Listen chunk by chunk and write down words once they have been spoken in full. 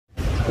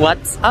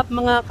What's up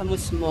mga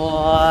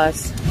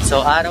kamusmos?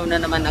 So araw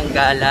na naman ng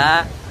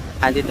gala.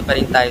 Andito pa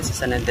rin tayo sa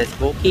San Andres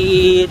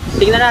Bukid.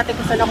 Tingnan natin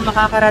kung saan ako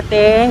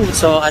makakarating.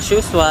 So as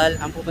usual,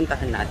 ang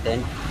pupuntahan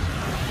natin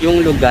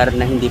yung lugar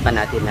na hindi pa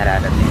natin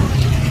nararating.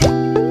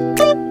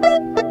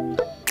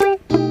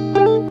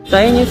 So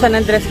ayun yung San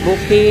Andres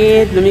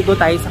Bukid. Lumiko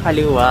tayo sa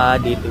kaliwa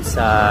dito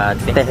sa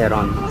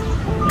Teheron.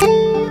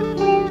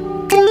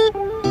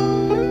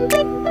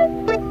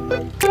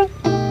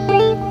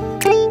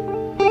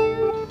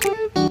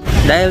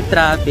 Dahil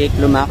traffic,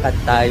 lumakad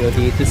tayo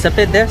dito sa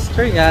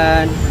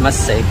pedestrian. Mas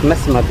safe,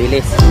 mas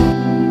mabilis.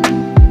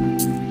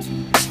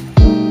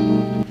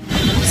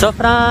 So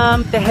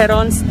from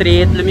Teheron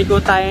Street, lumiko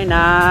tayo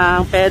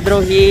ng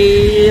Pedro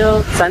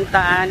Hill,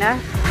 Santa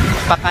Ana,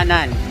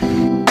 pakanan.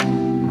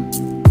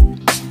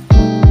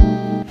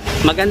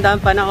 Maganda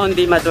ang panahon,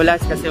 di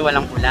madulas kasi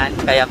walang ulan.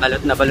 Kaya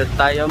balot na balot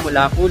tayo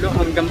mula ulo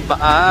hanggang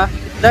paa.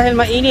 Dahil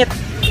mainit,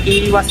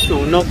 iwas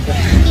sunog.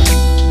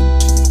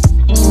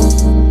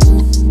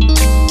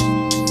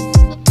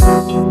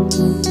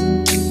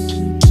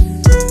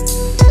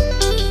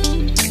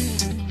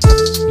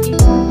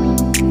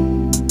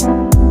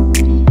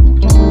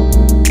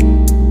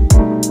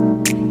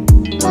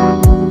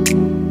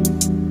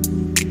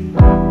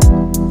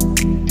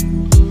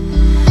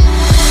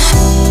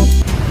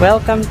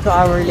 Welcome to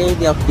Our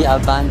Lady of the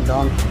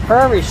Abandoned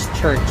Parish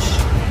Church.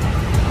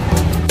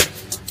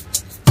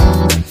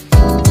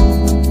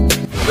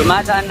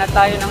 Dumadaan na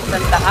tayo ng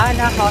Santa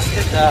Ana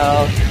Hospital.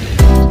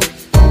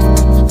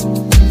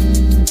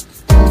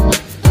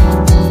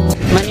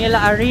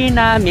 Manila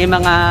Arena, may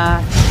mga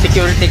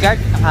security guard,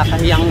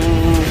 nakakahiyang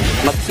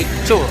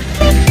mag-picture.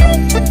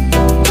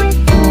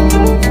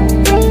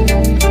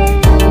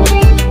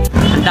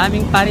 Ang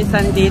daming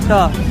parisan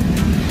dito.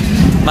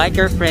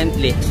 Biker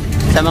friendly.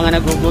 Sa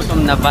mga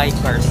nagugutom na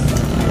bikers.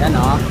 Yan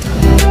o.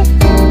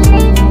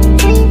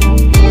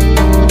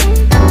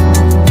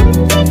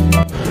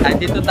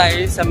 Nandito tayo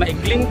sa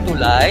maikling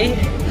tulay.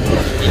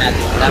 Hindi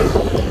natin alam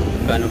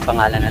kung anong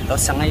pangalan na to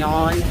sa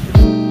ngayon.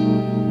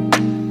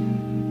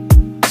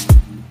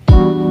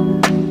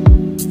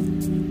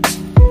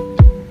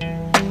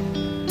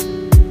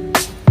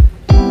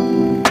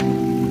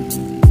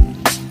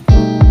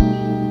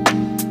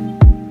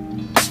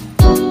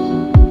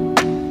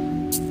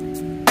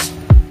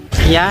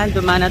 Yan,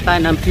 dumana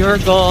tayo ng Pure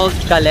Gold,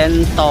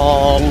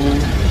 Kalentong.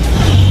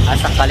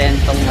 Sa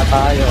Kalentong na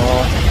tayo.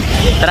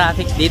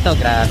 Traffic dito,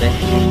 grabe.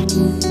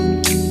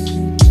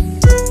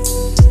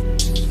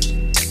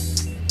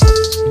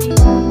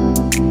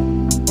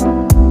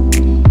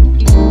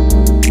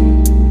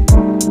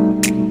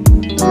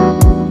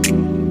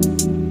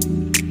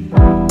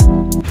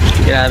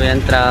 Grabe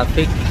ang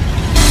traffic.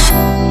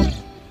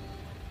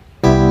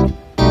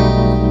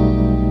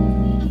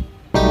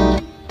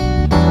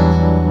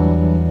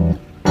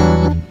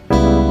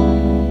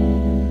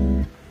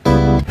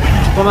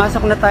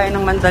 Pumasok na tayo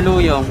ng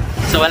Mandaluyong.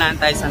 So wala na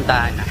tayo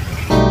Santa Ana.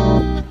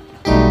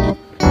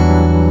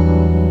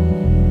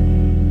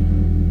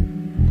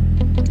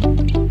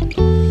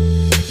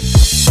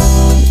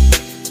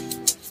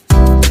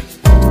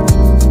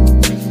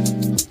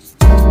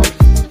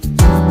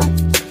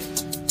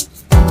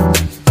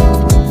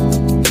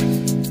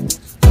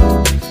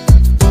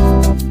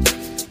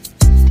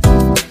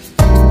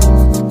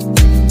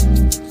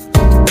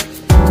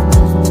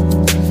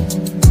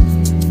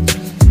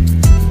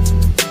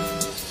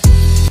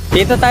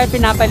 Dito tayo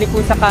pinapaliko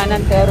sa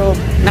kanan pero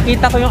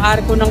nakita ko yung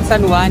arko ng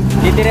San Juan.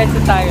 Didiretso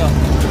tayo.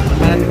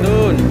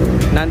 Nandun.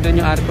 Nandun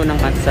yung arko ng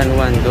San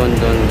Juan. Doon.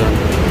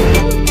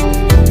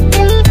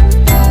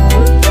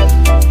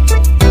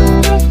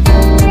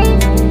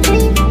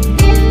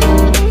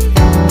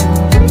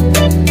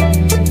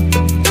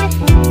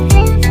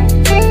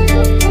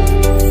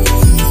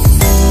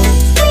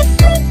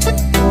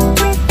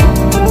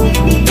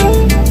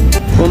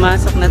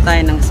 Pumasok na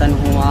tayo ng San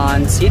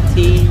Juan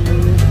City.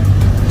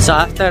 So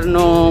after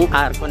nung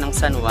arko ng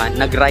San Juan,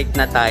 nag-right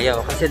na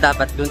tayo. Kasi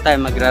dapat doon tayo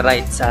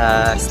magra-right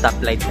sa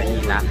stoplight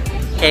kanina.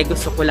 Eh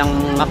gusto ko lang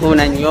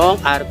makunan yung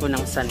arko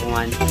ng San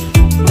Juan.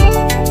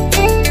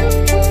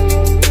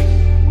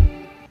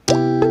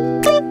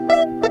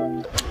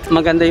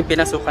 Maganda yung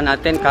pinasukan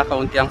natin,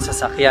 kakaunti ang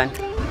sasakyan.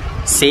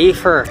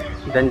 Safer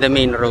than the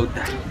main road.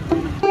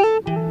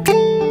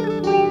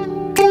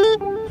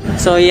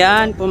 So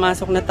yan,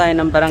 pumasok na tayo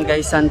ng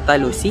Barangay Santa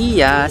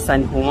Lucia,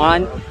 San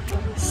Juan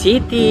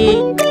City.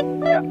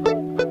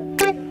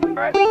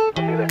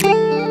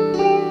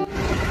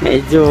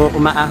 Medyo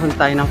umaahon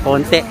tayo ng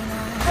konti.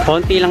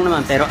 Konti lang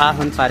naman pero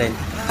ahon pa rin.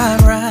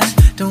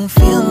 Don't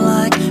feel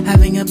like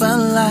having a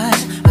Bud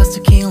Light, a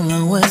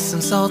tequila with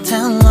some salt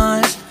and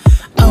lime.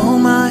 Oh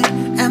my,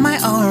 am I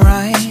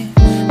alright?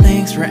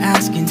 Thanks for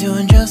asking,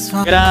 doing just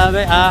fine.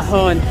 Grabe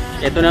ahon.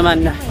 Ito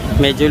naman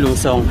medyo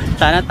lusong.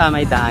 Sana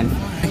tamay daan.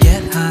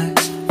 Get high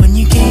when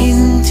you gaze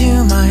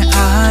into my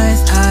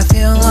eyes. I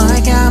feel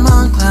like I'm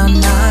on cloud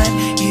nine.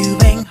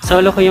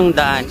 Solo ko yung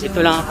daan.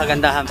 Ito lang ang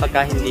kagandahan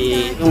pagka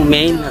hindi yung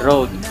main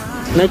road.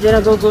 Medyo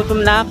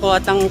nagugutom na ako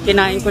at ang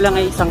kinain ko lang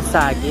ay isang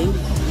saging.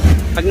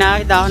 Pag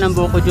nakakita ako ng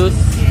buko juice,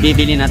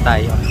 bibili na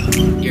tayo.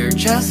 You're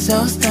just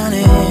so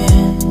stunning.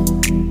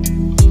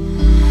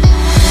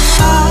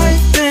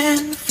 I've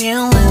been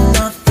feeling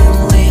nothing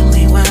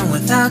lately when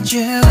without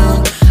you.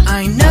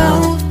 I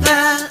know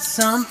that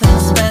something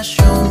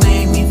special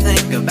made me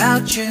think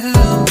about you.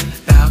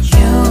 About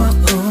you,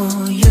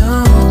 about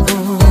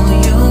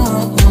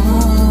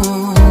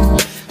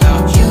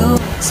you.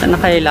 Saan na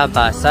kayo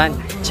labasan?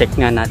 Check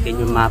nga natin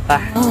yung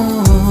mapa.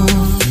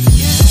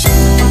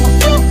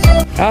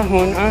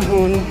 Ahon,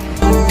 ahon.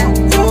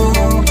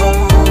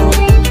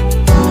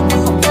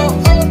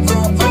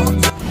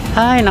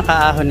 Ay,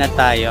 nakaahon na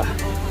tayo.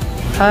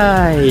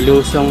 Ay,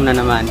 lusong na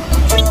naman.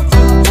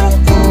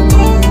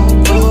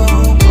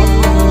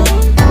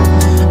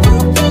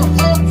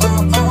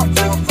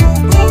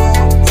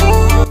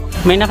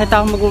 May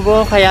nakita akong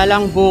magbubuo, kaya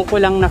lang buko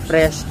lang na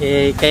fresh.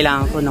 Eh,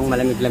 kailangan ko ng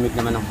malamig-lamig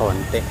naman ng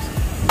konti.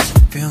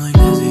 Feeling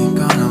dizzy,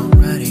 gone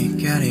already,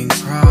 getting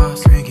cross,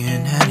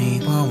 drinking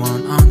Henny, pour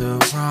one on the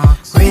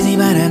rocks. Crazy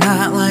but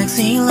not like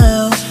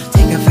CeeLo.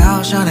 Take a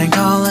foul shot and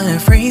call it a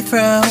free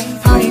throw.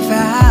 Party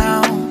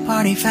foul,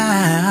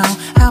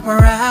 help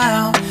her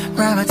out,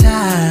 grab a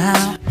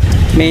towel.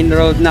 Main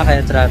road na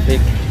kaya traffic.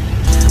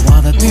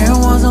 While the beer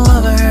was a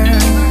lover,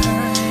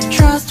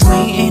 trust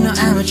we ain't no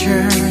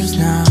amateurs,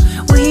 no.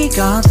 We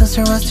got this,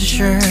 rest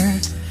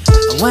assured.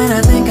 When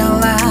I think out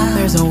loud,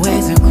 there's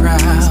always a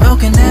crowd.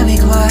 Smoking heavy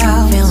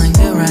cloud, feeling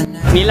good right now.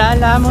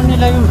 Nilalamon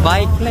nila yung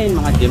bike lane,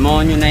 mga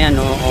demonyo na yan,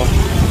 oo.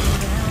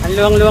 Ang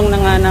luwang-luwang na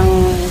nga ng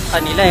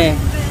kanila eh.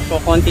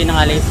 Kukunti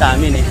na nga lang sa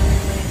amin eh.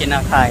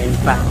 Kinakain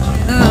pa.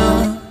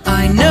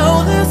 I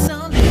know there's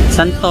something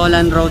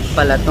Santolan Road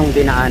pala tong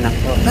dinaanan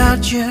ko.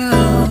 about you,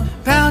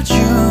 about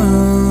you,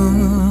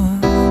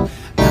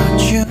 about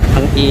you.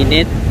 Ang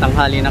init,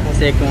 tanghali na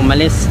kasi kung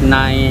umalis,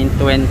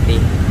 9:20.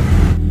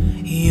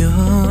 You.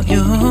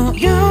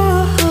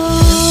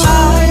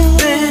 I've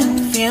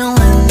been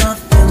feeling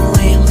nothing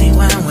lately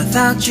when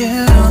without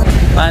you.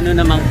 Paano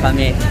naman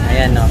kami?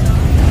 Ayan o.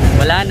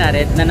 Wala na,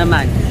 red na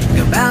naman.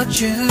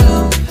 About you,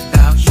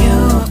 about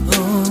you,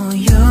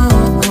 you.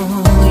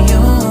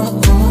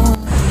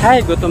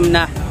 Ay, gutom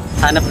na.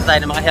 Hanap na tayo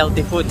ng mga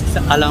healthy food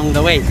along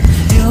the way.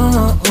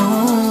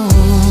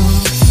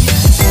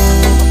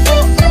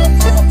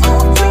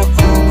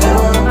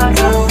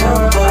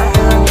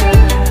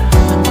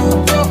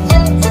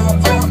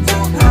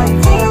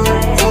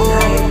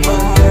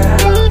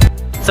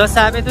 So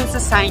sabi dun sa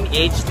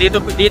signage,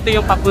 dito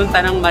yung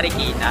papunta ng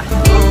Marikina.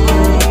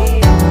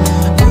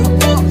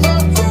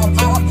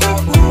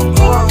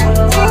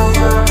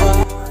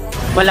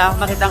 Wala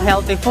akong makitang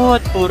healthy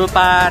food, puro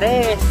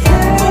pares.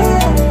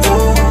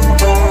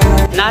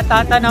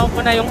 Natatanaw ko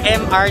na yung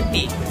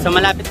MRT. So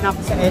malapit na ako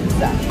sa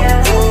EDSA.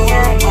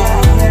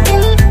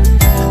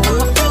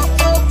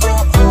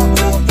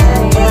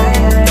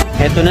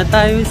 Ito na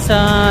tayo sa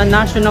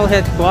National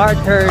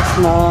Headquarters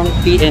ng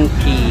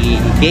PNP.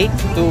 Gate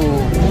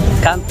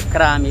 2. Camp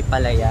Crami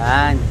pala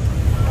yan.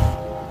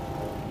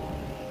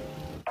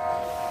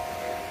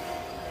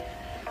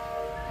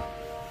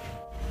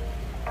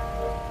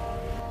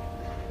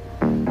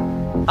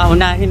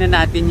 Paunahin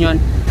na natin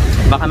yon.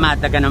 Baka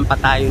mataganan pa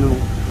tayo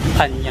nung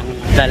kanyang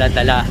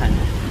daladalahan.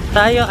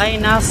 Tayo ay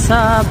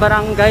nasa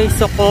Barangay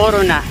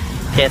Socorro na,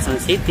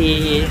 Quezon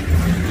City.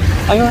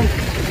 Ayun,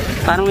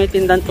 parang may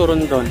tindang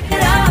turon doon.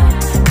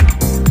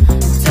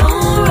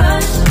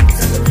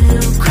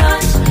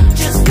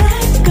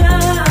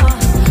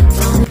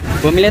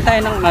 Bumili tayo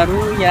ng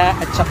maruya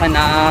at saka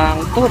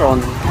ng turon.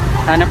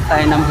 Hanap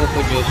tayo ng buko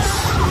juice.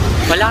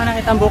 Wala ka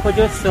nakitang buko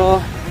juice, so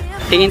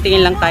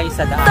tingin-tingin lang tayo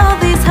sa daan. All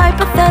these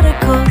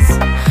hypotheticals.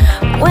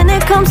 When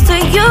it comes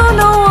to you,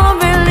 no one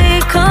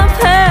really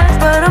compares.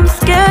 But I'm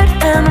scared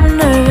and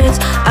I'm nervous.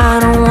 I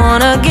don't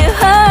wanna get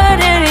hurt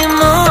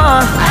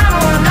anymore. I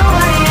don't want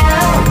nobody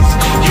else.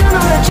 You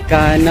know that you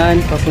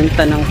Kanan,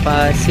 papunta ng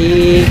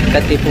Pasig,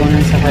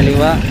 Katipunan sa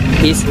kaliwa,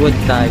 Eastwood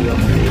tayo,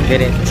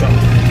 diretso.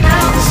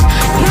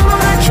 You know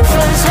that you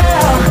feel as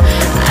hell.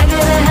 I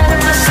get ahead of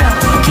myself.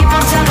 Keep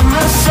on telling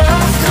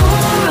myself,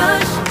 don't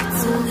rush.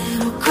 It's a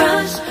little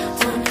crush.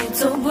 Don't need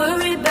to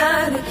worry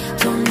about it.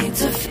 Don't need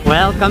to feel.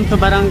 Welcome to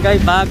Barangay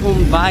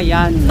Bagong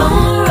Bayan.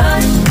 Don't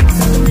rush. It's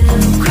a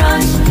little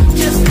crush.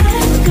 Just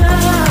let go.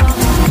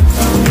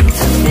 Don't need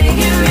to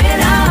figure it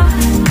out.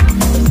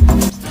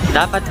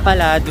 Dapat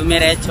pala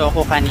dumiretso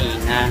ako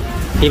kanina.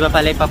 Di ba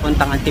pala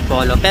papuntang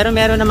Antipolo? Pero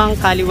meron namang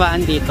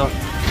kaliwaan dito.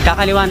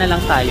 Kakaliwa na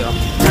lang tayo.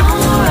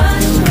 Don't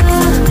rush. It's a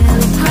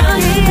little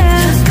crush.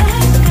 Just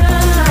let go.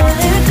 Let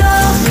it go.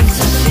 Need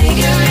to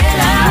figure it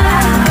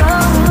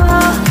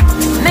out.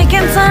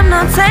 Making time,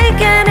 not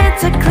taking it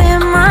to clear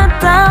my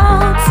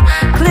doubts.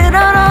 Cleared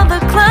out all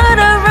the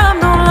clutter. I'm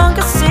no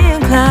longer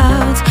seeing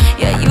clouds.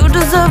 Yeah, you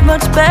deserve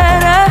much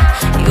better.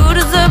 You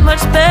deserve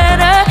much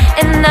better.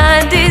 And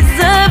I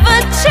deserve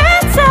a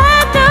chance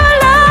at new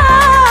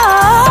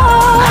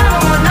love. I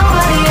don't want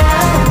nobody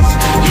else.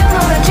 You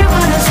know that you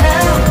want as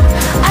hell.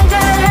 I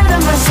got ahead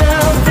of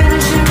myself.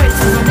 Finishing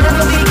races will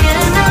never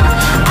begin now.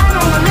 I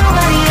don't want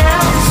nobody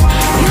else.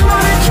 You know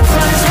that you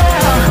feel as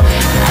hell.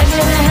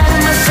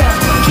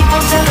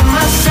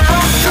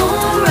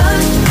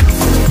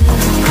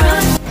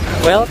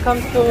 Welcome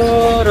to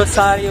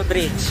Rosario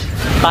Bridge.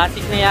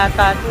 Pasig na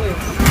yata ito eh.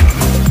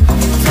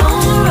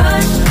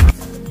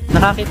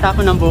 Nakakita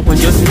ko ng buko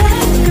yun.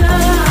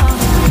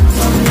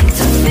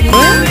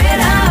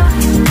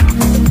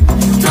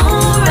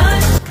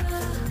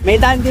 May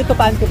daan dito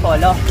pa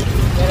Antipolo.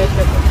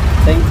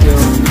 Thank you.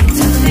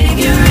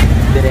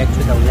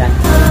 Diretso daw yan.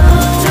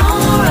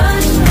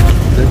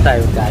 Doon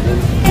tayo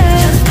galing.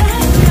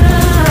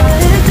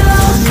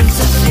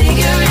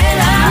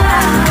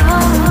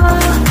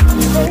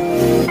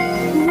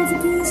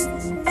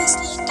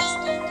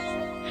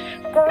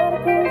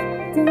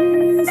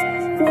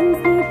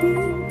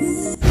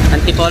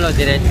 Antipolo,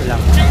 diretso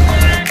lang.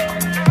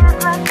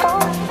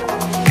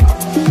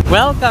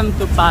 Welcome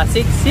to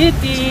Pasig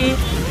City!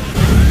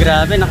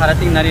 Grabe,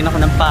 nakarating na rin ako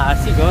ng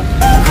Pasig, oh.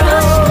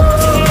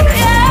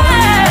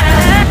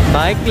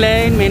 Bike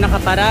lane, may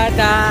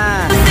nakaparada.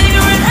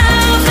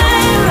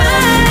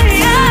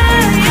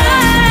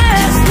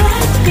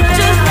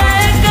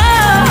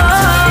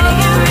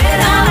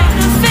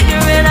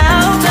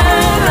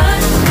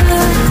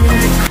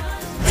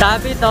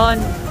 Sabi doon,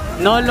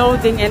 no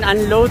loading and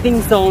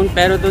unloading zone,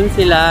 pero doon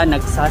sila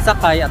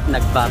nagsasakay at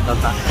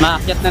nagbababa.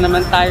 Maakyat na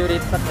naman tayo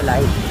rito sa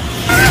tulay.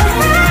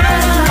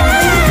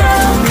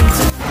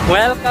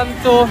 Welcome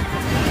to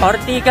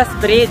Ortigas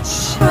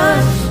Bridge.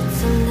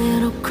 It's a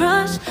little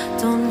crush,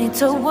 don't need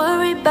to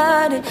worry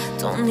about it,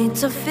 don't need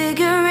to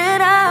figure it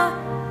out.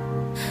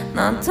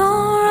 Now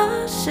don't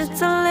rush,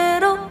 it's a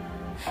little,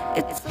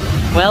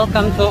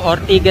 Welcome to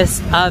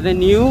Ortigas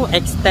Avenue,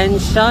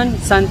 Extension,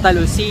 Santa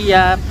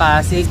Lucia,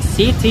 Pasig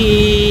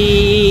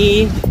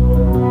City.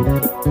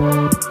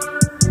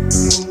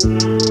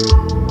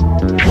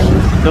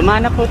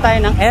 Dumana po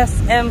tayo ng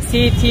SM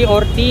City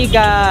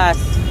Ortigas.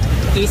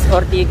 East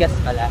Ortigas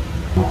pala.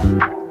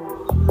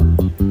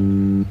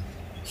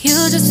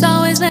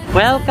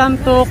 Welcome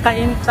to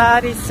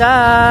Cainta,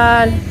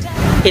 Rizal.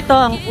 Ito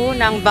ang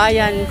unang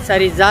bayan sa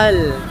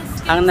Rizal.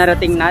 Ang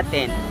narating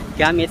natin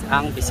gamit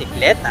ang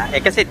bisikleta.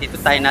 Kasi dito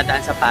tayo nadaan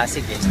sa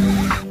Pasig eh.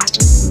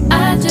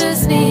 I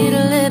just need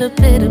a little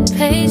bit of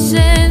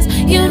patience.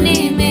 You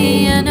need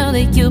me, I know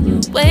that you've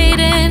been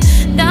waiting.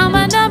 Down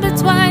my number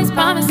twice,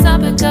 promise I'll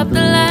pick up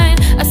the line.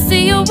 I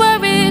see you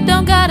worried,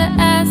 don't gotta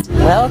ask.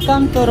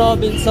 Welcome to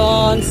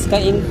Robinson's,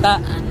 Cainta.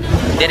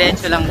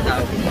 Diretso lang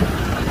daw.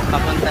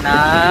 Papunta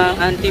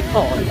ng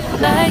Antipolo.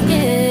 Like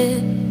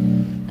it,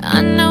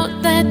 I know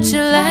that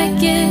you like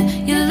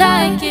it, you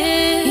like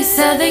it. You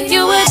said that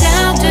you were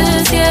down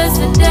just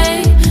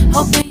yesterday,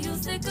 hoping you'll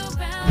stick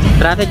around.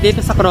 Traffic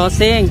dito sa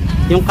crossing.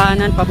 Yung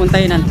kanan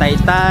papunta yun ng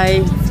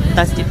Taytay.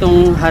 Tapos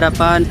itong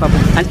harapan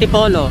papunta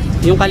Antipolo.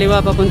 Yung kaliwa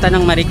papunta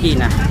ng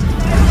Marikina.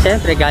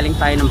 Siyempre galing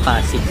tayo ng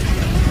Pasig.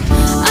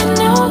 I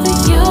know that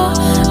you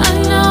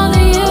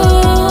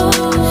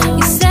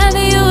said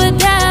that you were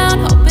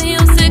down, hoping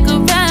you'll stick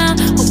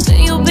around,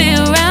 hoping you'll be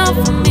around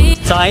for me.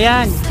 So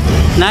ayan,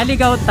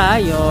 naligaw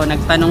tayo,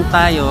 nagtanong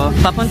tayo,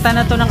 papunta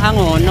na to ng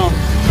Angono.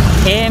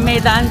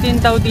 May daan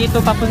din daw dito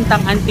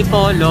papuntang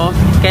Antipolo,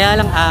 kaya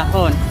lang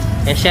ahon.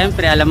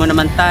 Syempre, alam mo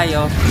naman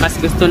tayo, mas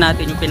gusto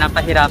natin yung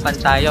pinapahirapan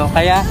tayo.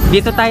 Kaya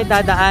dito tayo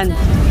dadaan.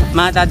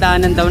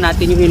 Madadaanan daw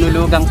natin yung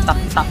hinulugang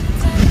tak-tak.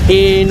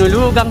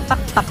 Hinulugang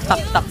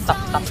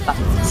tak-tak-tak-tak-tak-tak-tak.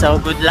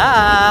 So, good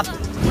luck!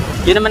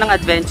 Yun naman ang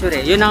adventure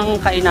eh. Yun ang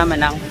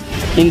kainaman ng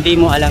hindi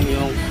mo alam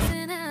yung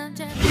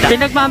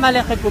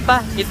pinagmamalaki ko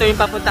pa. Ito yung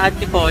papunta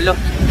Antipolo.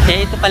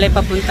 Ito pala yung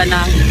papunta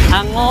ng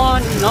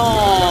Angono.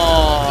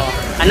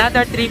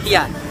 Another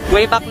trivia.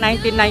 Way back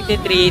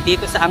 1993,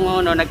 dito sa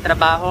Angono,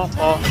 nagtrabaho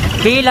ko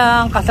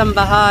bilang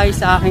kasambahay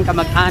sa aking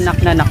kamag-anak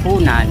na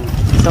nakunan.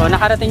 So,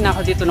 nakarating na ako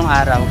dito nung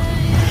araw.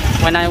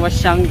 When I was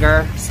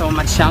younger, so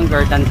much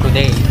younger than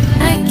today.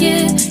 Like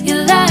it,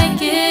 you like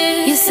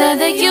it. You said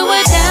that you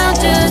were down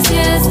just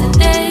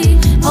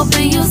yesterday,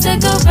 hoping you'll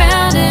stick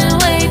around and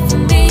wait for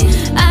me.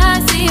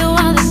 I see you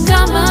on the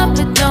come up,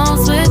 but don't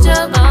switch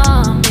up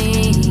on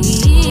me.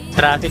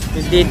 Traffic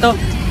dito.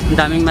 Ang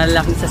daming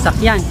malalaking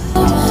sasakyan.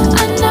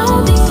 I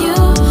know that you,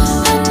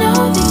 I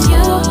know that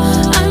you,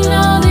 I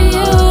know that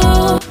you.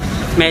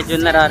 Medyo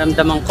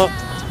nararamdaman ko.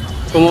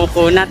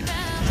 Kumukunat.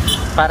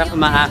 Parang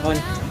umaahon.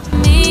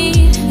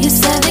 You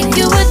said that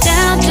you were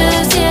down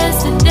just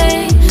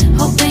yesterday,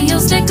 hoping you'll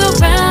stick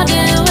around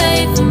and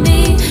wait for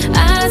me.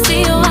 I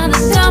see you on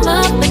the come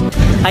up.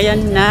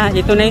 Ayan na,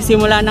 ito na yung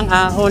simula ng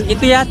ahon.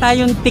 Ito yata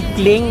yung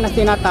tikling na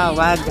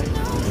tinatawag.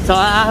 So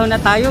aahon na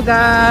tayo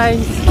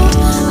guys.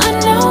 I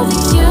know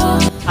that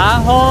you.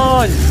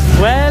 Ahon!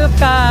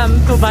 Welcome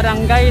to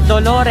Barangay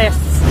Dolores,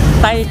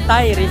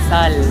 Taytay,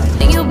 Rizal.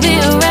 You'll be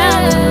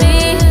around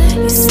me.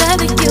 You said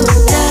that you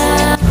were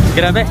down.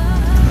 Grabe.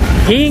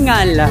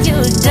 Hingal. You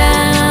were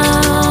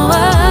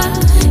down.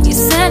 You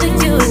said that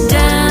you were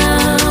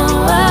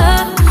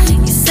down.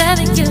 You said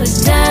that you were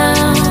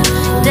down,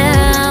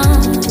 down.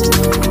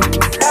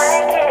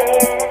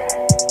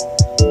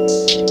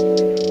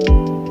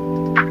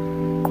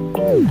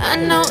 I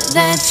know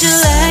that you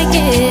like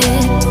it.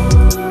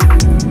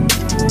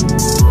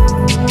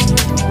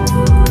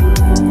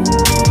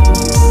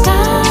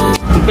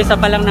 Isa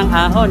pa lang ng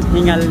ahon,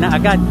 hingal na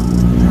agad.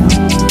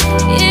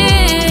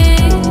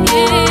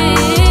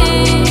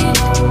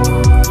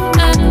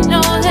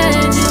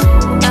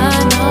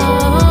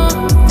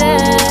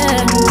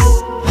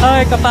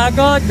 Ay,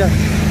 kapagod!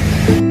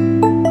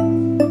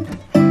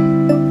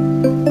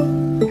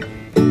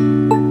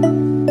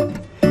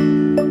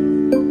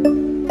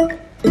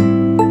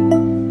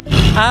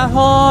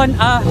 Ahon,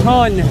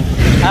 ahon,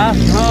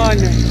 ahon.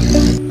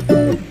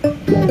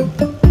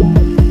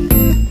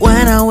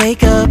 When I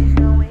wake up,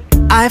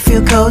 I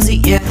feel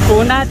cozy, yeah.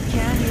 Kunat.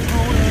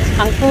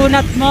 Ang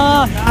kunat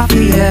mo.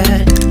 Coffee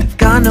yet,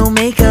 got no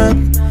makeup.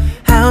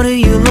 How do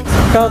you look?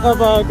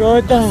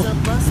 Kakapagod.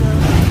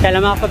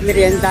 Kailan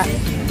makapag-merienda?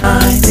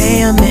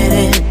 Stay a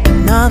minute,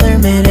 another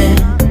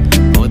minute.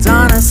 Hold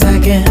on a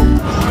second.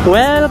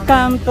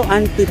 Welcome to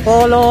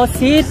Antipolo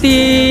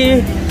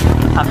City.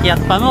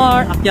 Akyat pa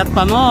more, akyat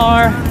pa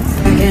more.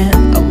 Second,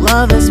 I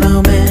love this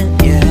moment,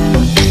 yeah.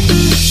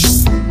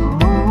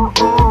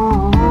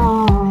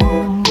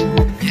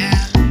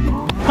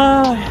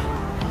 Ay,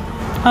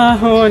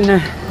 ahon,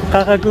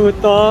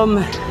 kakagutom.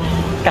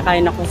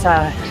 Kakain ako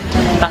sa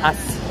taas.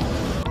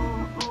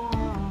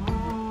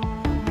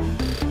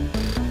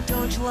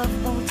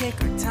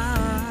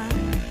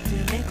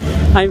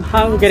 I'm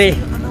hungry.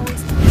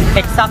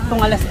 Eksaktong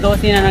alas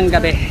 12 na ng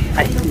gabi.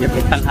 Ay,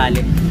 yapit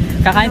tanghali.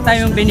 Kakain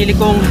tayo yung binili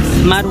kong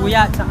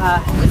maruya at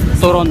saka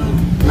turon.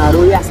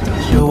 Maruya.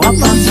 Show up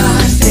on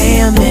time,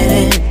 stay a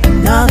minute,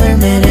 another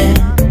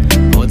minute.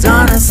 Hold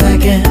on a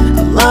second,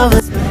 I love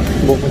it.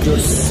 Buko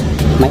juice.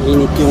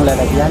 Mainit yung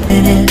lalagyan.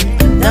 Minute,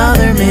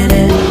 another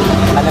minute.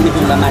 Malamig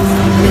yung laman.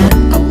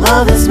 I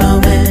love this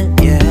moment,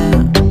 yeah.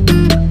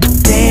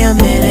 Stay a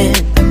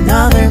minute,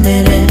 another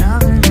minute.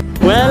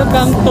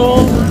 Welcome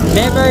to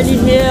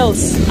Beverly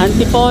Hills,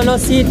 Antipolo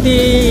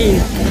City.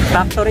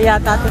 Factory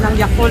yata ito ng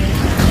Yakult.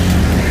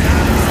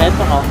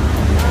 Eto oh.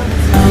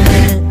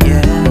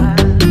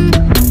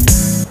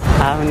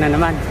 Ahon na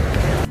naman.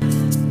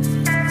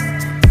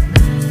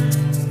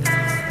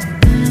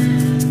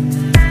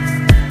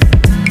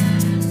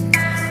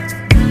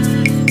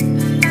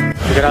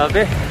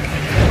 Grabe.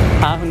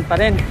 Ahon pa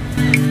rin.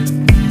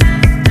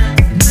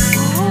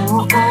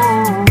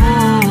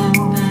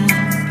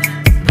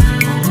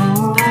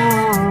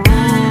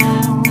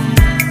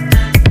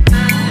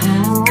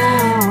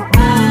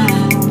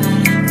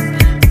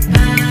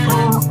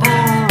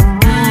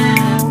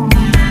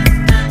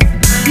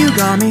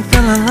 Got me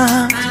feeling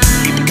loved,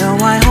 even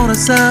though I hold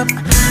us up.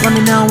 Let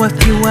me know if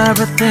you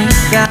ever think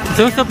that.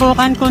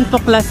 Susubukan kong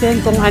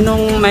tuklasin kung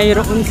anong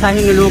mayroon sa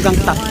hinulugang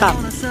taktak.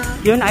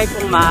 Yun ay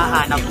kung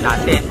mahanap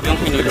natin yung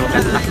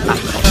hinulugang taktak.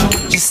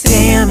 Just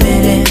stay a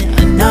minute,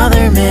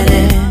 another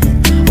minute.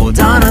 Hold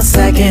on a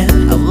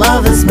second, I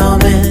love this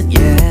moment,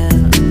 yeah.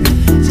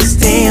 Just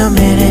stay a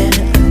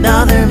minute,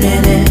 another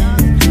minute.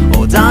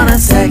 Hold on a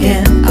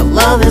second, I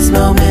love this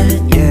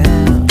moment, yeah.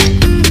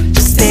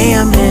 Just stay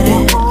a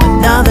minute,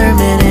 another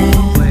minute.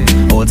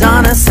 Hold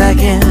on a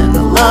second, I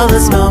love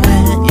this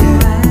moment,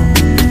 yeah.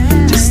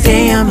 Just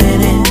stay a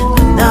minute,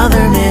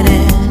 another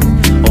minute.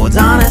 Hold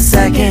on a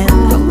second,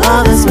 I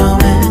love this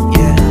moment,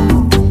 yeah.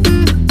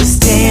 Just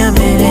stay a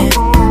minute.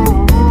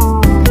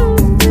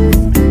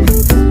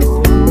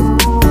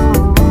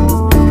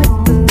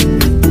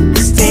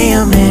 Stay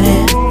a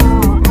minute.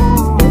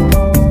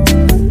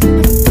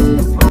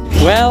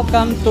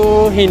 Welcome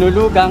to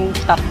Hinulugang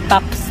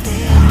Taktak.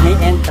 May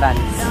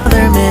entrance.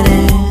 Another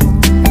minute.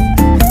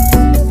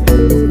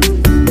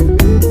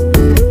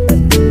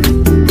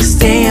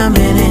 Stay a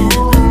minute,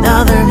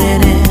 another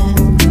minute.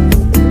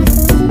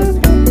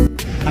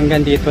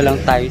 Hanggang dito lang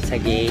tayo sa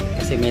gate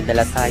kasi may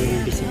dala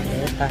tayong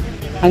bisikleta.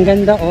 Ang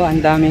ganda oh, ang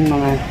daming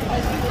mga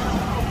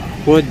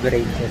wood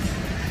bridges.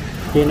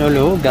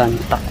 Hinulugan,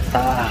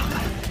 taktak.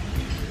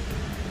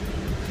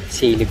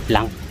 Silip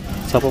lang.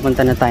 So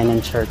pupunta na tayo ng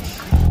church.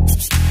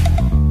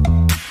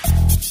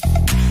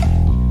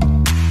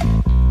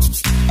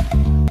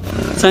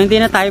 So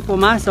hindi na tayo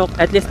pumasok,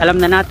 at least alam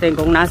na natin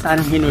kung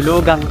nasaan ang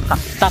hinulugang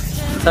taktak.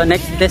 So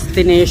next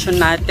destination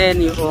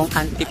natin yung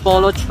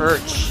Antipolo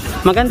Church.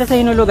 Maganda sa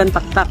hinulugang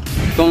taktak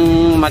kung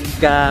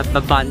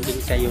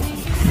mag-bonding kayo.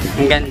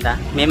 Ang ganda,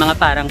 may mga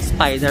parang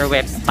spider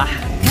webs pa.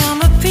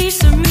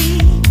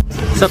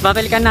 So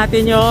babalikan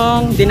natin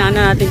yung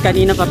dinaanan natin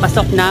kanina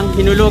papasok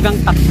ng hinulugang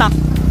taktak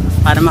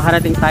para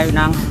makarating tayo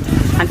ng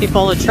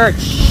Antipolo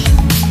Church.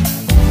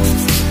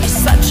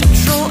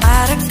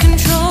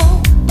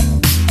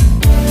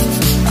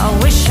 I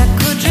wish I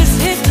could just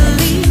hit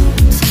delete.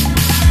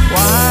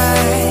 Why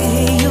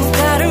you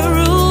gotta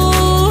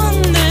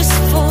ruin this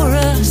for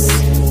us?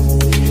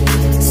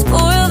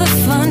 Spoil the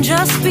fun,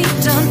 just be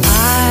done.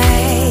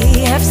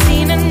 I have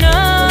seen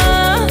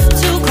enough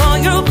to call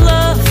your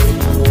bluff.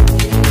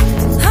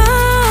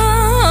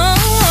 Oh,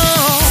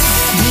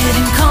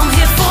 didn't come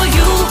here for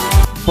you.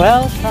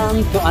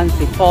 Welcome to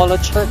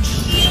Antipolo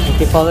Church.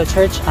 Antipolo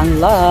Church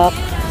unlock.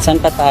 Saan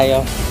pa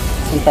tayo?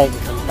 Saan tayo?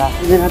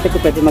 Hindi natin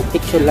kung pwede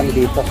mag-picture lang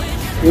dito.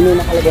 Yun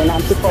yung nakalagay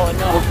na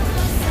Antipolo.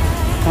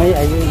 Ay,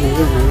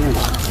 ayun.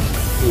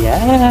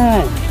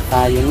 Yan.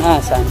 Tayo na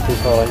sa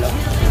Antipolo.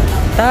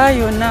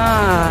 Tayo na,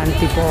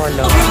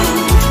 Antipolo.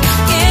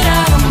 Get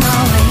out of my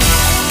way.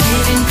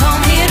 Didn't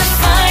come here to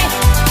fight.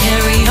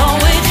 Carry on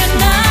with your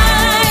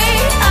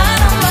night.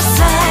 Out of my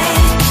sight.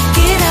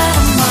 Get out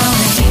of my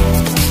way.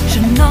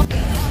 Should know.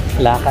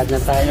 Lakad na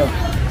tayo.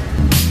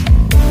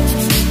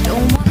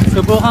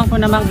 Subukan ko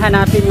namang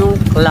hanapin yung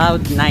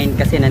Cloud 9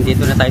 kasi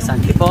nandito na tayo sa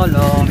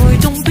Antipolo. Boy,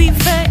 don't be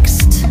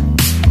vexed.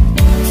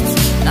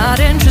 Not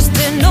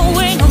interested, no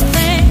way, no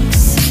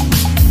thanks.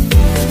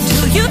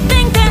 Do you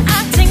think that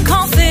acting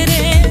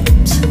confident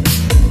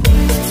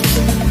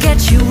get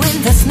you in?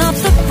 That's not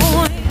the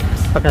point.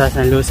 Pagkatapos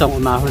ng lusong,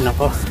 umahon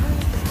ako.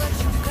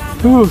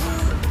 Whew.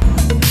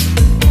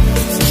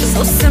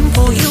 So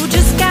simple, you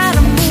just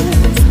gotta move.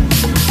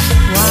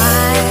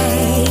 Why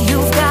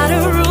you've gotta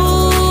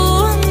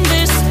ruin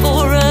this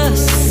for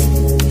us?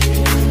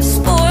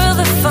 Spoil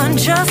the fun,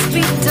 just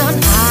be done.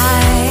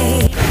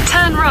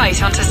 Turn right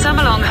onto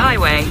Summerlong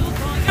Highway.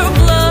 Your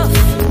bluff.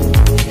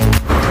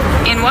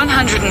 In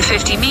 150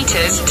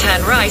 meters,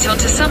 turn right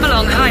onto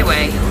Summerlong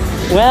Highway.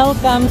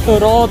 Welcome to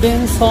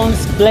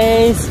Robinson's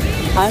Place,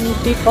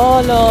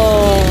 Antipolo.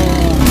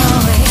 My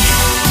way.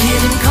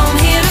 Didn't come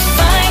here to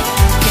fight.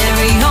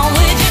 Carry on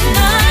with your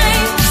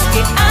night. Just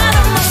get out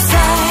of my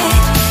sight.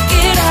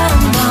 Get out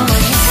of my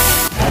way.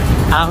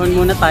 Ahon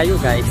muna tayo,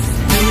 guys.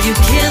 Dude, you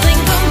killing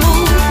the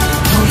mood.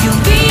 Oh, you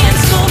being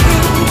so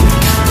rude.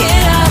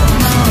 Get out of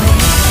my way.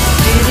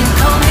 Didn't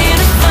come here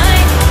to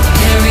fight.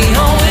 Carry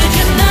on with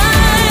your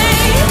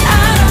night.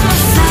 Out of my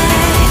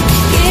sight.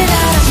 Get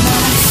out of my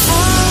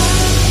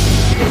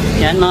sight.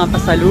 Yan, mga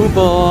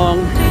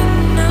pasalubong.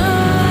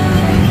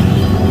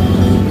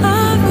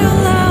 Of your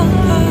loud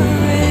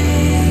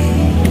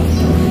parade.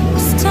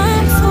 It's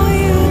time for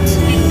you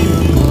to.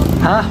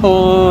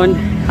 Ahon.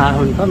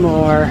 Ahon pa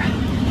more.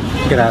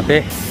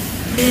 Grabe.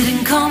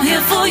 Didn't come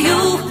here for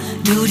you.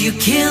 Dude, you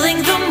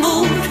killing the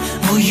mood.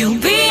 Oh, you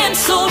being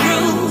so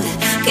rude.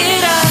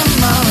 Get out of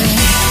my way.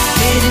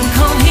 Didn't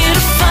come here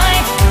to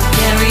fight.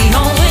 Carry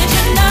on with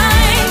your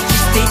night.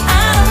 Just stay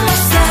out of my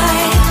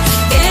sight.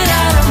 Get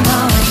out of my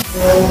way.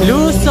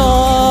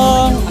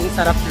 Lusong! Ang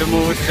sarap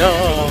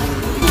lumusong.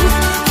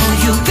 Oh,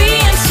 you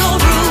being so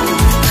rude.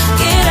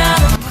 Get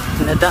out of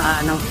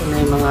Nadaanan ko na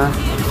yung mga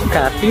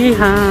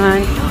kapihan,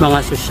 mga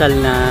sosyal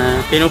na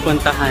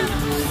pinupuntahan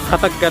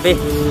kapag gabi. Get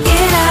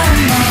out of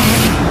my way.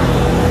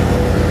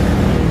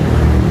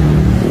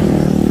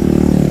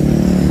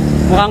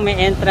 Mukhang may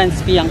entrance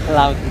fee ang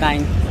Cloud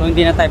 9, so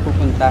hindi na tayo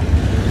pupunta.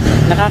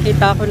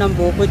 Nakakita ko ng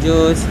buko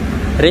juice.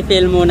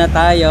 Refill muna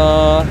tayo.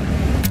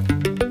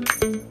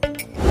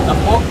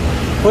 Ako,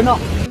 puno.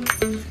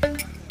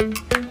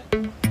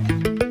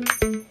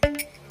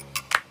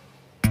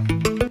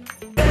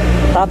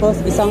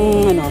 Tapos isang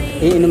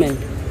iinumin.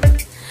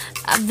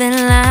 I've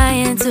been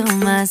lying to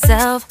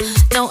myself.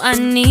 No, I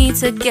need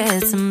to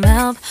get some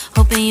help.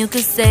 Hoping you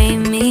could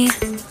save me,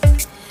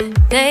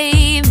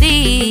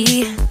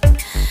 baby.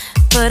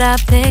 Put our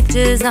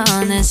pictures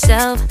on the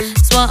shelf.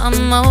 Swore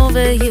I'm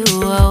over you,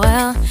 oh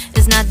well,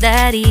 it's not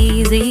that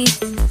easy.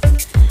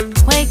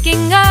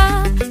 Waking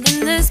up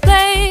in this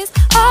place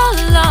all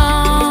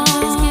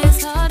alone.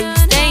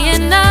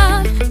 Staying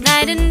up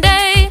night and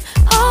day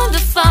on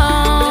the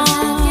phone.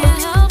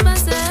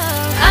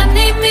 I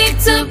need me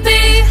to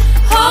be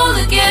whole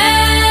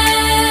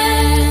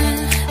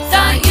again.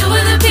 Thought you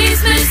were the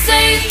piece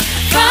missing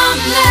from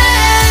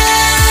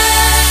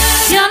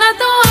left. You're not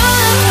the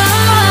one.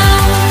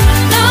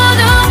 No,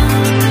 no.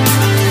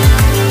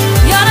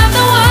 You're not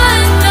the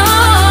one. No,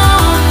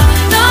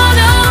 no,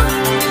 no.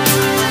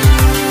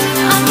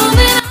 I'm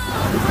moving on.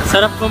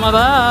 Sarap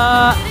bumaba!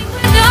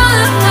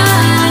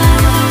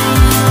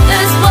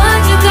 That's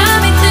what you got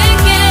me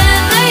thinking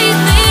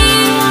lately.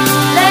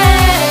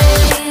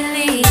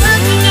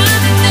 What you got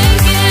me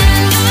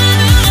thinking.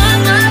 What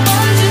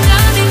you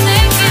got me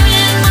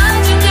thinking. What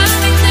you got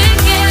me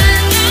thinking.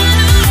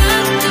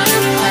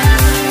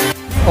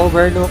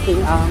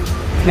 Overlooking ang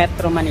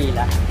Metro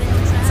Manila.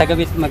 Sa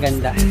Gamit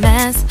maganda.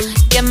 Mess,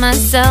 get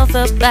myself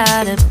up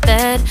out of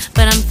bed,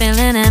 but I'm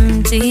feeling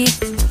empty.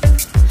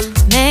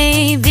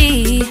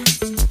 Maybe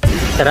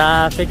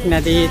Traffic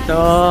na dito.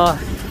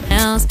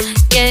 else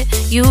get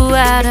you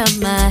out of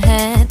my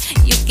head.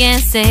 You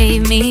can't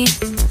save me.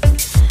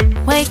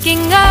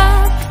 Waking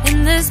up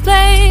in this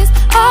place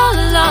all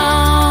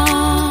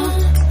alone.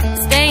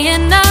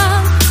 Staying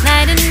up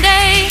night and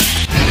day.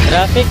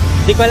 Traffic,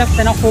 di ko alam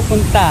saan ako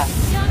pupunta.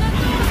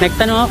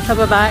 Nagtanong ako sa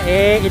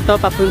babae, ito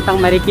papuntang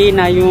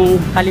Marikina, yung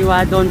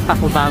kaliwa doon pa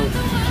Cubao.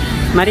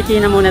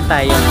 Marikina muna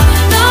tayo.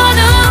 No,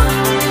 no.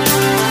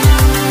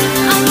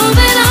 I'm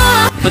moving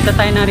on. Punta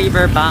tayo ng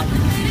riverbank,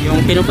 yung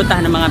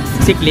pinupuntahan ng mga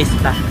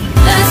siklista.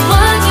 That's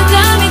what you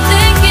got me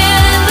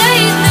thinking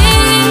lately.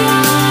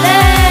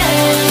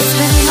 It's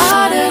been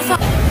harder for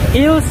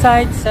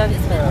Hillside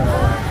Center.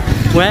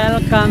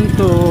 Welcome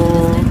to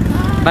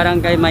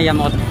Barangay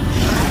Mayamot,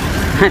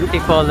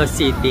 Antipolo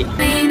City.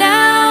 me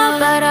now,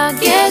 but I'll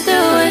get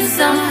through it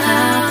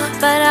somehow.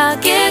 But I'll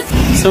get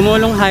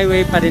Sumulong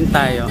highway pa rin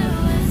tayo.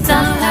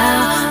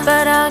 somehow.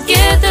 but I'll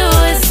get through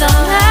it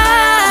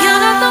somehow.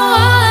 You're not the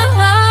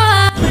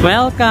one.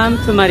 Welcome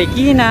to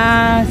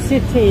Marikina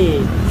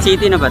City.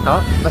 City na ba to?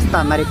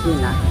 Basta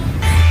Marikina.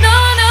 No,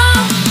 no,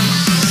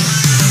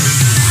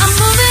 I'm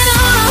moving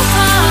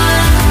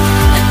on,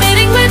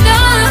 admitting we're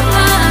done.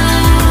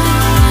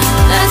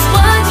 That's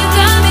what you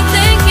got me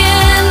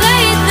thinking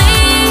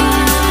lately.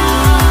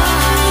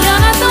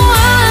 You're not the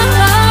one.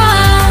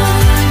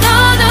 No,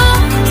 no,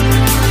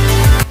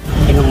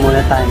 Inom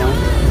muna tayo ng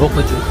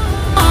Bokuju.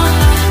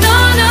 no,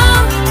 no,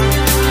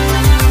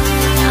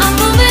 I'm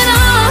moving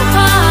on,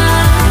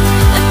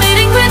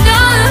 admitting we're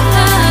done.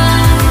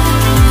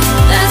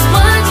 That's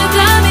what you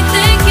got me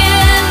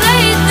thinking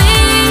lately.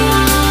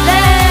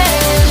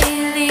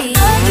 Lately,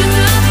 what you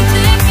got me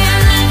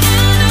thinking.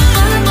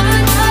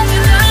 What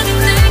you got me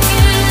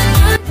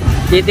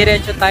thinking.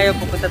 Didiretso tayo,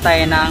 pupunta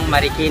tayo ng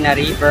Marikina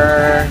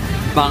River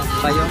Bank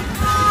ba yun?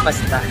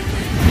 Basta.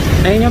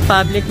 Ayun yung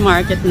public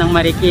market ng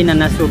Marikina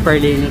na super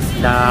linis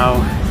daw.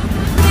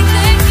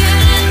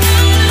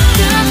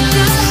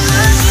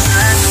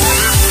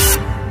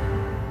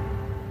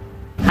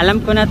 Alam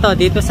ko na to,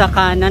 dito sa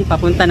kanan,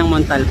 papunta ng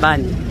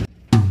Montalban.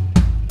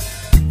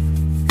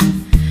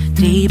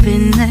 Deep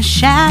in the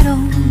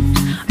shadows,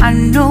 I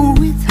know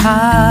it's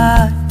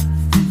hard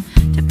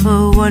to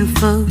put one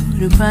foot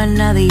in front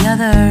of the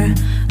other.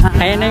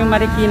 Ayan na yung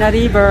Marikina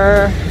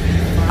River.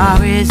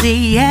 Or is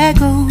the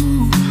echo?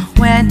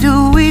 Where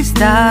do we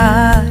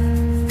start?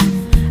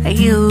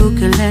 You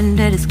can learn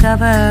to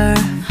discover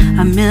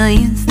a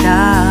million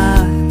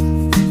stars.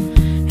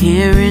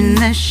 Here in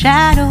the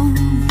shadows,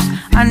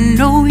 I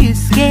know you're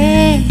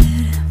scared.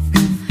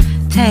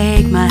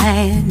 Take my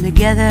hand,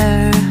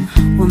 together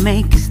we'll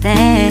make a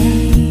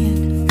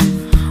stand.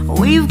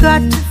 We've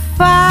got to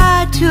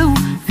fight to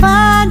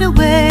find a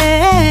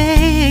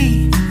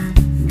way.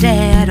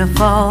 Dare to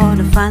fall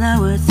to find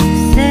out what to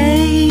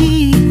say.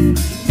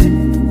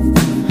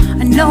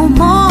 No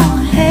more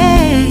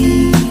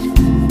hate.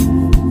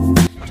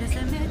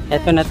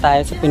 Eto na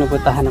tayo sa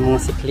pinupuntahan ng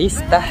mga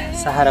siklista.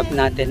 Sa harap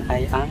natin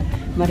ay ang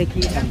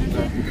Marikina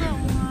River.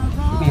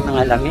 May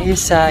mga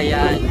lamesa,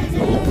 yan.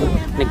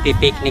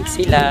 Nagpipiknik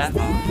sila.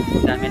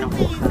 Dami ng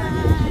kukain.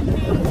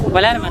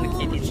 Wala naman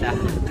nagtitinda.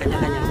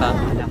 Kanya-kanyang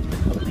bago lang.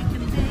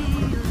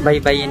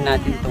 Baybayin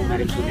natin itong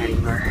Marikina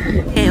River.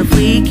 If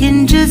we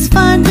can just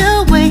find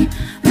a way,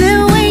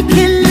 then we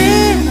can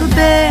live a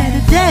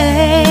better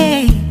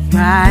day.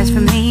 Rise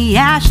from the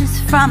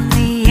ashes, from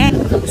the air.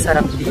 Ang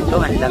sarap dito,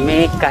 ang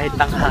lamig kahit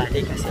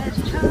tanghali kasi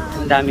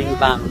ang daming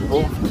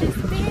bamboo.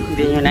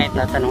 Hindi nyo na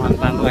itatanong, ang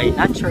bamboo ay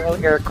natural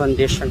air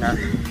conditioner.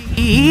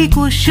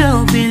 Equal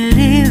should be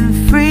living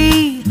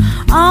free.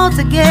 All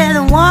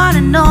together, one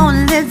and all,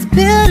 let's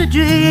build a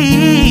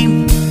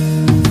dream.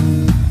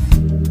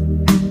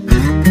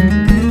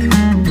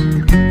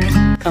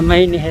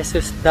 Kamay ni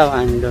Jesus daw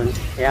andun.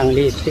 Kaya ang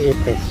liit-liit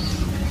eh.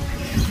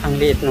 Ang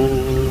liit nung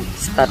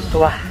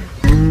statwa.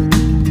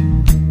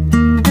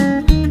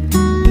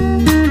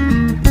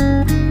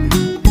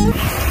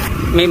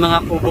 May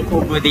mga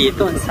kubo-kubo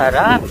dito. Ang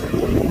sarap.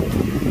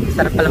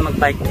 Sarap pala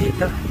mag-bike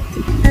dito.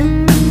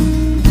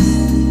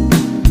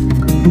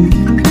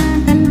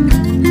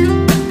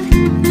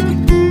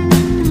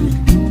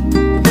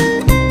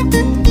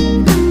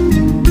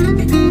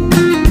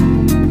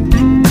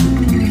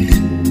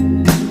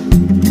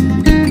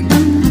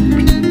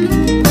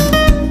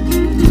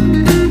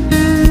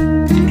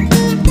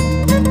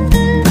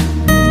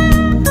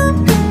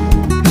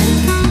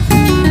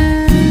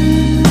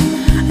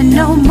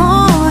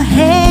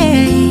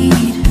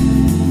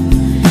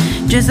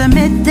 Just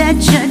admit that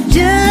you're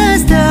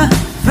just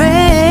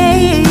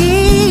afraid.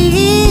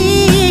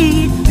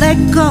 Let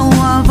go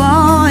of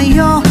all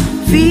your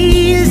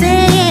fears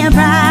and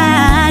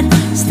pride.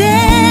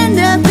 Stand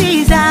up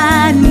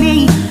beside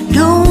me.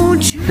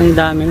 Don't you Ang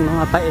daming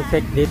mga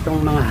pa-effect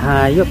ditong mga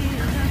hayop.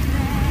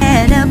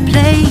 at a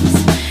place.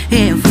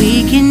 If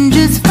we can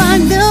just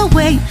find a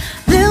way,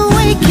 then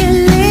we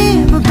can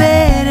live a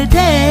better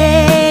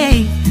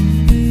day.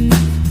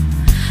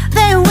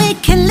 Then we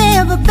can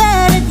live a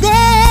better day.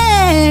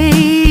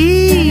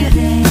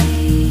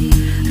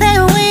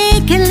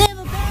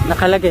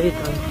 Nakalagay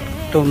ito,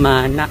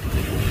 tumana.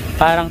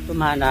 Parang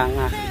tumana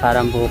nga,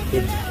 parang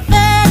bukid.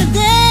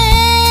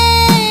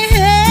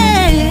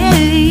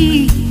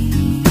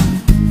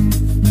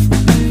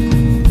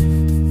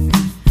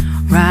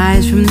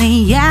 Rise from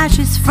the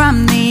ashes,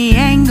 from the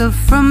anger,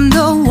 from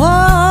the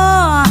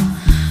war.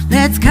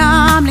 Let's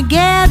come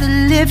together,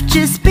 lift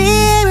your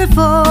spirit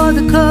for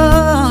the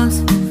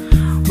cause.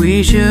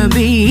 We should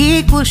be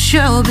equal,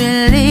 should be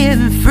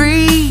living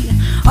free.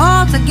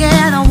 All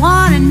together,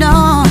 one and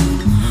all.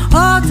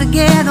 All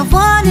together,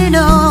 one and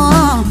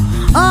all.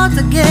 All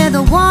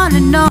together, one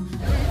and all.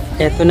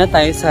 Ito na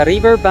tayo sa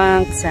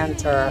Riverbank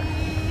Center.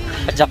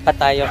 Padyak pa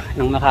tayo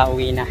nung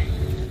makauwi na.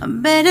 A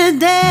better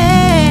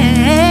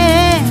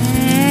day.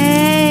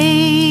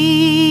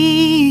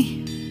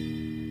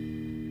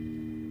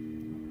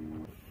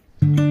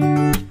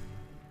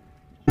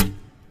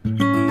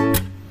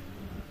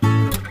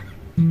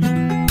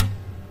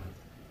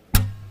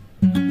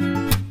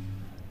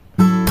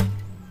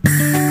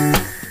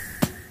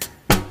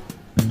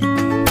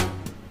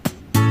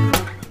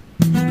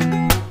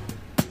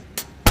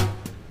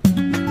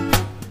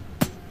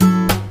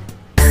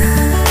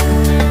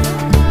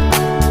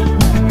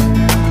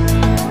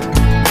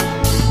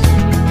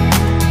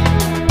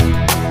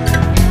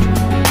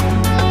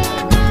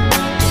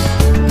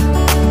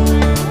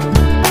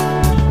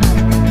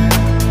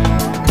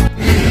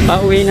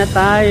 Uuwi na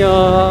tayo.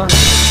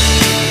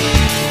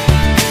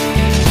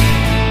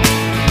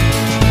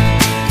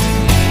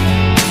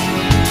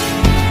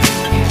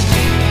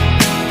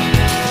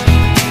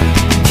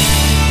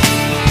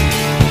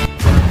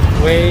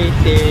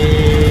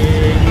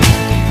 Waiting.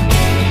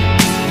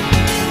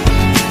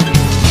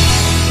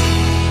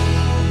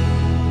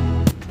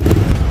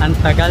 Ang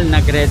tagal,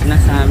 nag-red na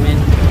sa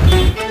amin.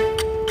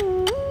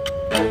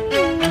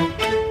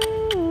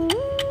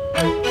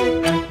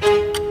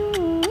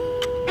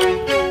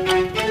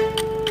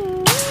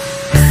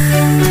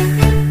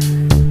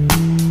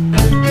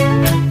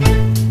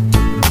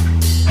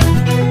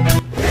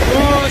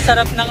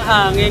 Sarap ng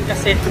hangin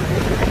kasi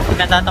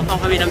natatakpan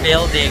kami ng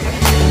building.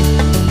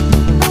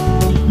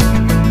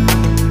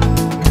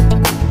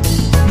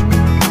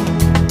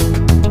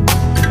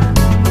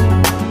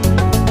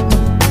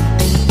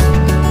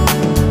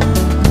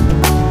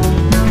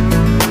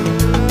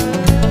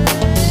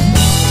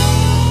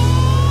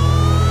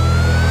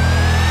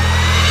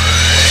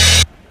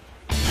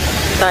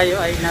 Tayo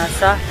ay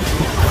nasa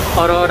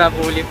Aurora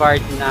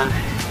Boulevard na.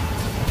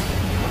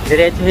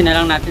 Diretsuhin na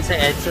lang natin sa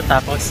EDSA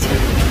tapos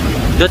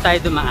doon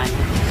tayo dumaan.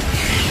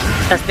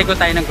 Tapos liko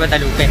tayo ng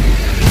Guadalupe.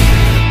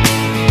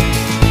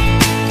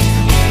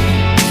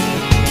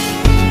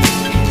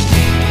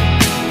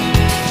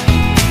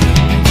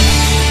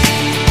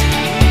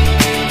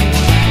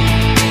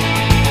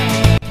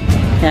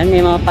 Yan, may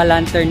mga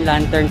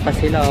pa-lantern pa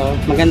sila. Oh.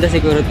 Maganda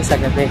siguro ito sa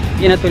gabi.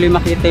 Hindi na tuloy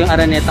makita yung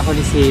Araneta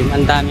Coliseum.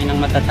 Ang dami ng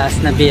matataas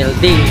na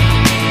building.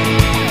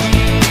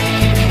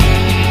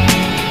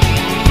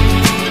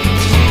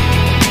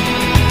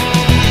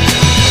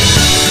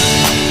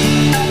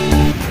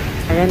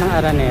 Ayan ang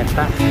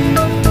Araneta.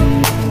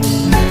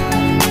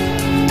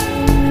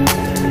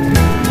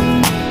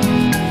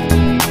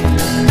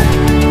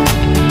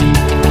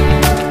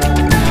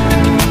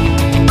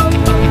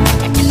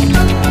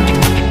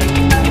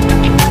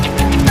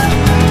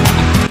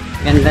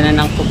 Ganda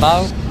na ng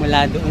Cubao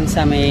mula doon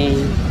sa may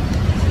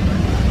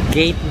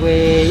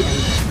gateway.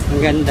 Ang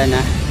ganda na.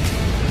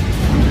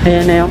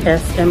 Ayan na yung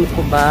SM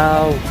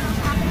Cubao.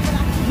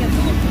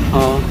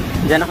 Oh,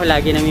 dyan ako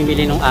lagi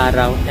namimili nung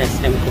araw,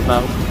 SM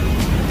Cubao.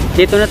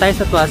 Dito na tayo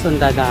sa Tuason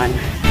dadaan.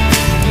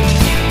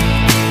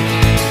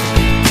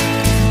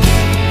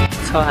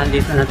 So,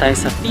 andito na tayo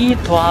sa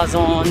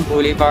Tuason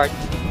Boulevard.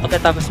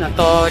 Pagkatapos na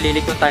to,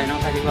 liliko tayo ng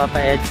kaliwa pa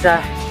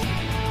EDSA.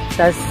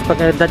 Tapos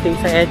pagdating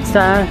sa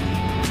EDSA,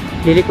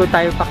 liliko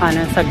tayo pa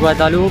kanan sa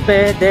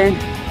Guadalupe. Then,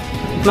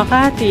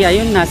 Makati.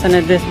 Ayun na, sa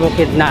Nades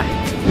Bukid na.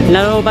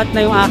 Narobat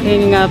na yung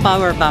aking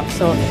power bank.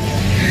 So,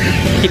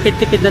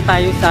 tipid-tipid na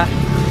tayo sa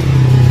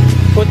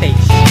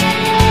footage.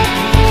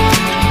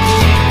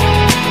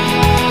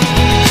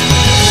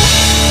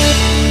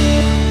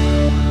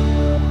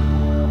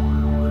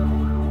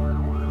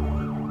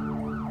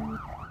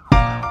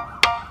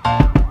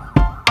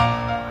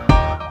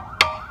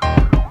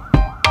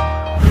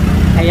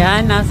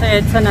 Ayan, nasa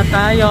EDSA na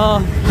tayo.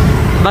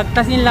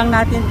 Bagtasin lang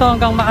natin to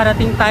hanggang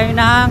makarating tayo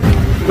ng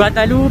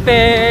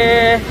Guadalupe.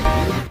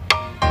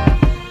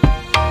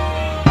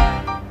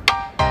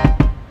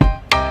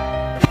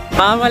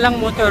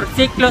 Walang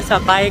motorsiklo sa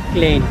bike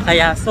lane,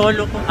 kaya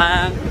solo ko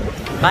ang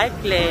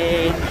bike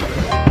lane.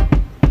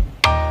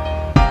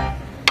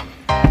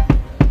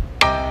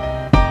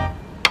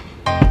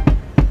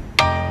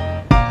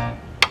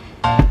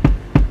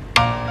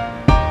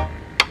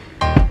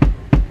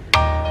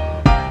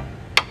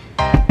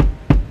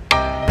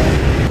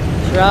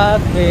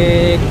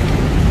 Traffic.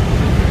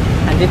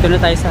 Andito na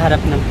tayo sa harap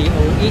ng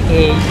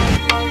POEA.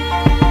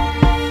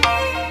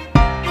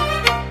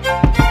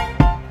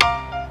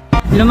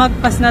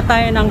 Lumagpas na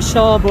tayo ng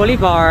Shaw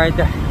Boulevard.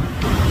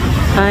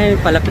 Ay,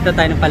 palapit na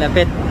tayo ng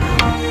palapit.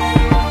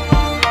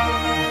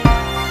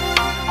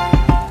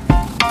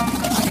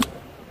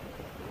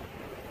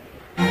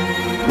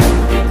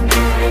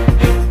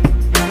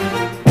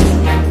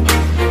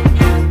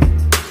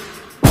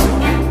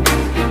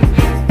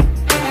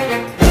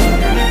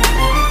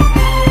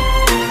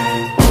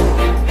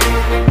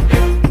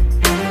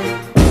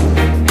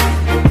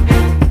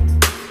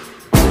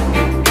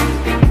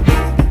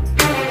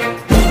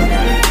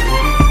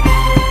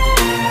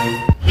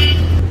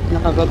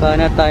 Nakababa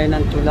na tayo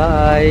ng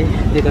tulay.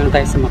 Dito na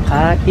tayo sa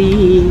Makati.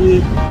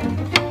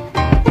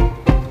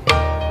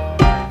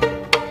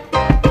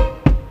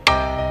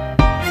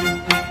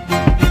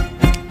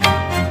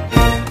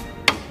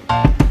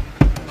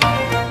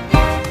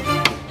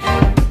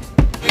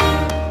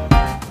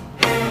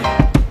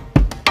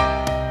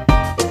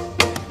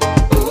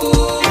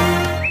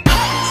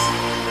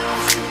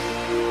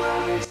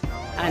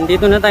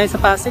 Andito na tayo sa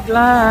Pasig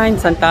Line,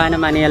 Santa Ana,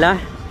 Manila.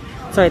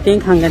 So I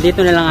think hanggang dito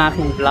na lang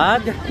aking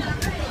vlog.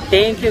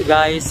 Thank you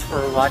guys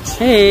for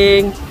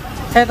watching.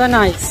 Have a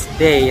nice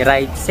day.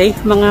 Ride safe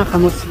mga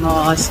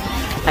kamusmos.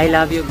 I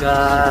love you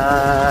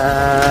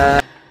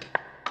guys.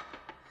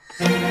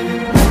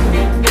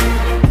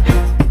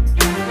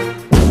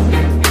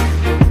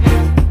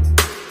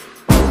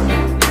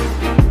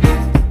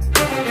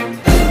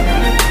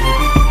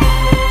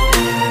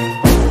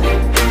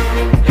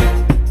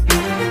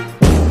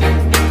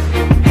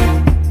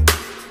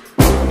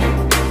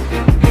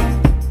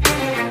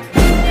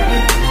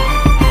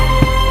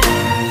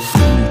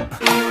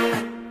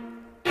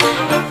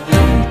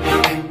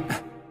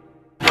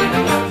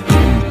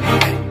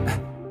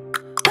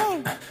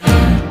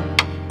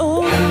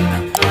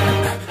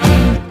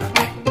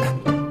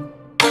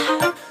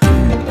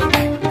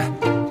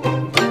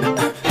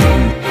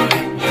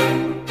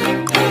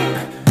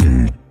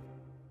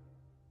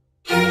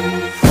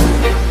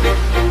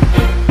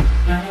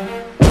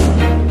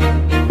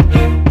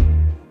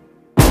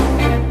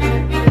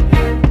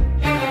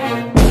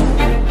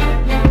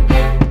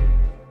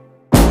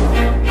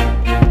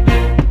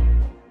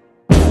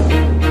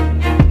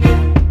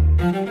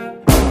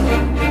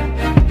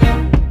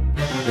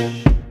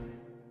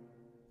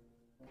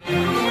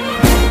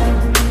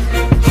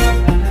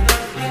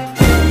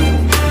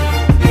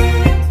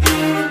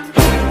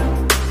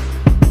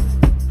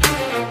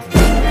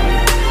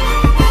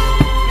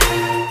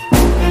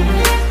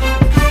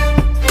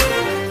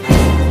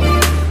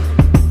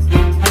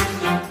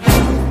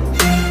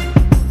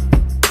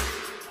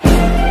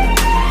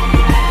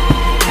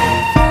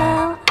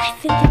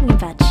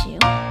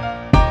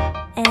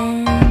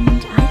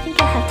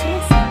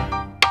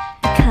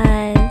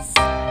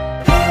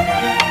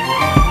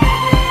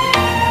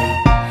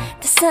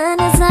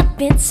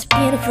 it's a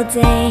beautiful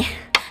day.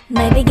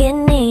 My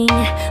beginning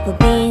will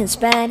be as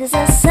bright as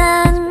the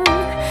sun.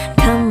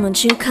 Come,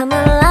 won't you come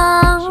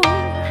along?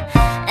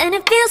 And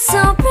it feels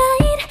so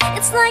bright,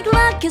 it's like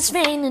luck is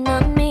raining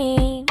on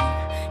me.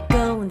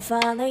 Go and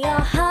follow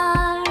your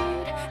heart,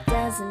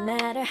 doesn't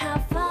matter how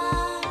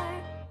far.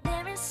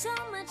 There is so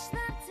much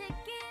that